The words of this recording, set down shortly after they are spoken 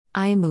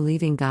I am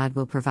believing God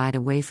will provide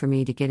a way for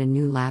me to get a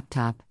new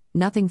laptop,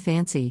 nothing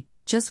fancy,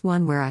 just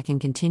one where I can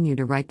continue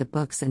to write the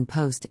books and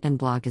post and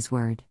blog His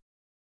Word.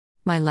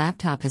 My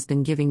laptop has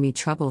been giving me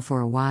trouble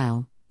for a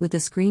while, with the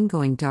screen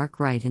going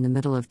dark right in the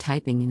middle of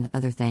typing and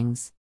other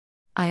things.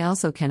 I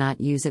also cannot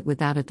use it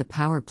without the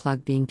power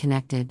plug being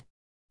connected.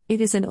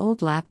 It is an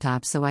old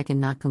laptop, so I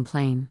cannot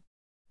complain.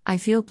 I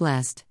feel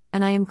blessed,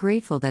 and I am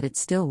grateful that it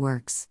still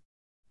works.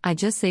 I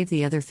just saved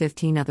the other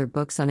 15 other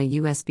books on a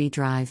USB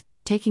drive,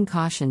 taking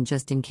caution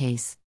just in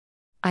case.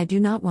 I do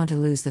not want to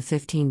lose the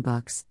 15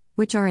 books,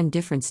 which are in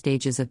different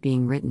stages of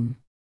being written.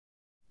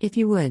 If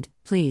you would,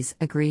 please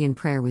agree in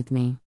prayer with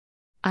me.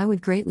 I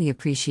would greatly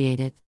appreciate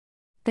it.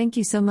 Thank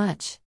you so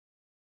much.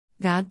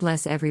 God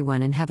bless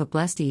everyone and have a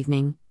blessed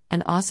evening,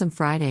 an awesome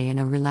Friday, and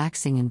a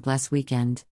relaxing and blessed weekend.